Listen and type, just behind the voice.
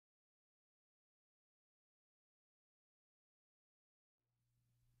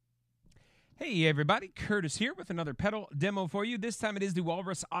Hey everybody, Curtis here with another pedal demo for you. This time it is the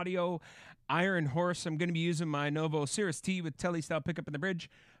Walrus Audio Iron Horse. I'm going to be using my Novo Cirrus T with Tele style pickup in the bridge,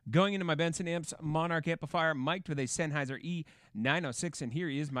 going into my Benson Amps Monarch amplifier, mic'd with a Sennheiser E906, and here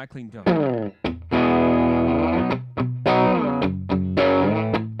is my clean tone.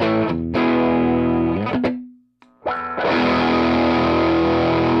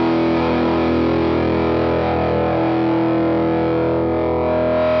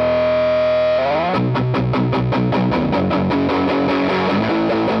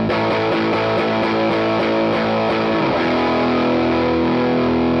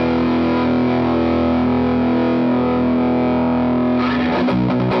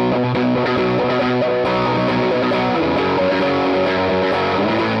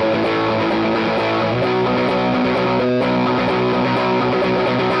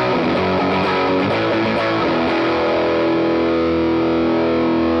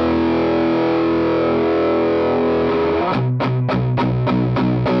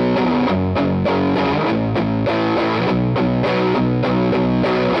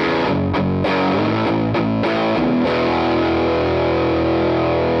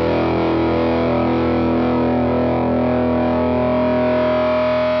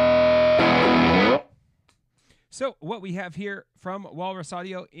 So what we have here from Walrus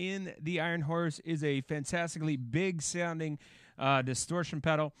Audio in the Iron Horse is a fantastically big sounding distortion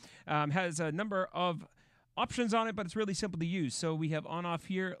pedal. Has a number of options on it, but it's really simple to use. So we have on-off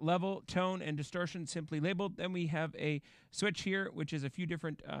here, level, tone, and distortion simply labeled. Then we have a switch here, which is a few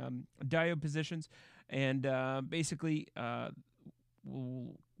different diode positions. And basically,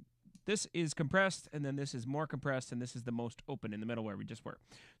 this is compressed, and then this is more compressed, and this is the most open in the middle where we just were.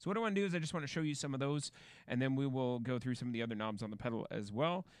 So what I want to do is I just want to show you some of those, and then we will go through some of the other knobs on the pedal as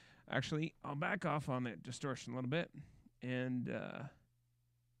well. Actually, I'll back off on the distortion a little bit and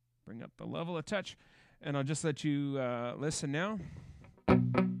bring up the level a touch, and I'll just let you listen now.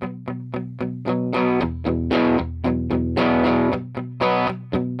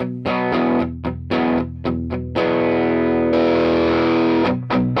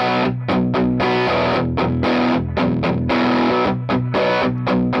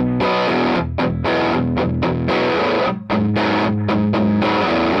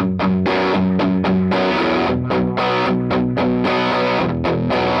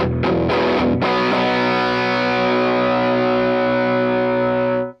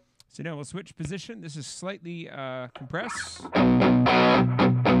 So now we'll switch position. This is slightly compressed.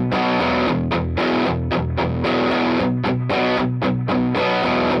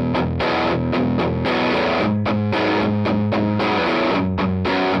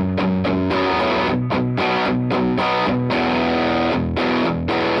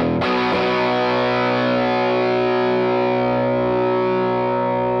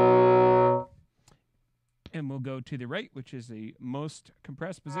 And we'll go to the right, which is the most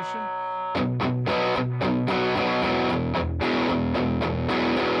compressed position.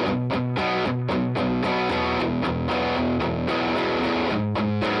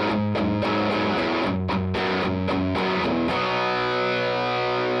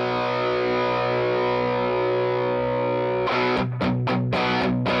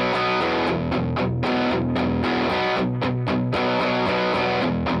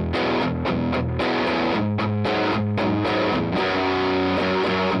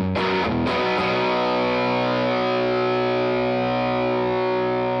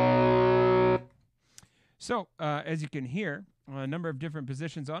 So, as you can hear, a number of different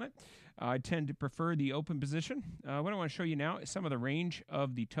positions on it. I tend to prefer the open position. What I want to show you now is some of the range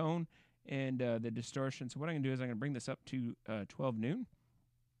of the tone and the distortion. So what I'm going to do is I'm going to bring this up to 12 noon.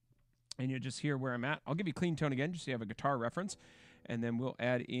 And you'll just hear where I'm at. I'll give you clean tone again just so you have a guitar reference. And then we'll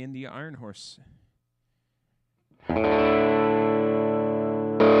add in the Iron Horse.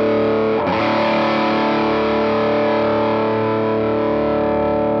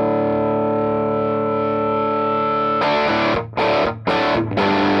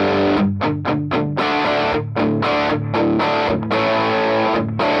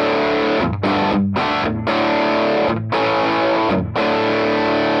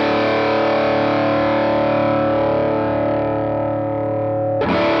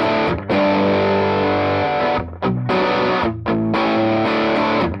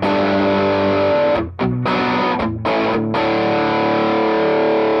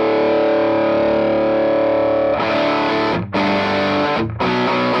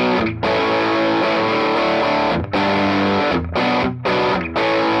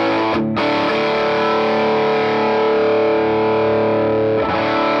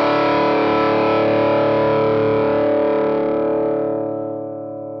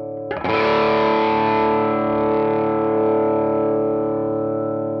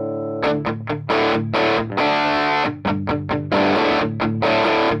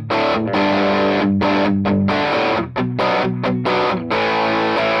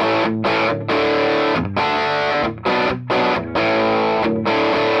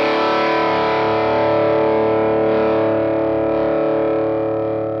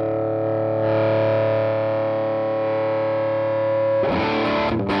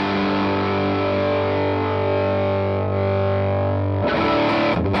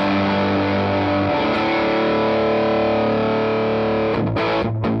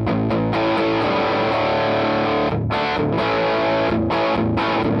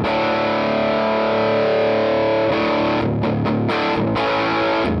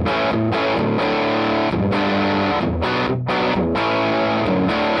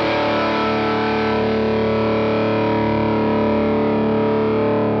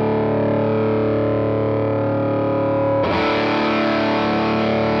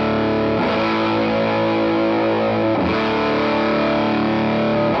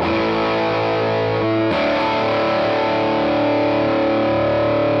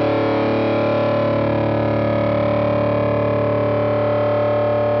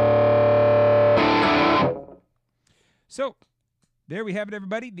 So there we have it,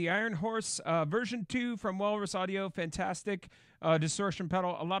 everybody. The Iron Horse version 2 from Walrus Audio. Fantastic distortion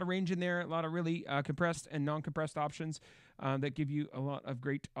pedal. A lot of range in there. A lot of really compressed and non-compressed options that give you a lot of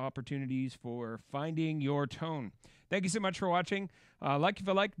great opportunities for finding your tone. Thank you so much for watching. Like if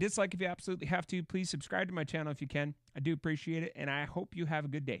you like, dislike if you absolutely have to. Please subscribe to my channel if you can. I do appreciate it, and I hope you have a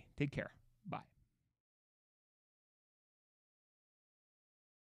good day. Take care.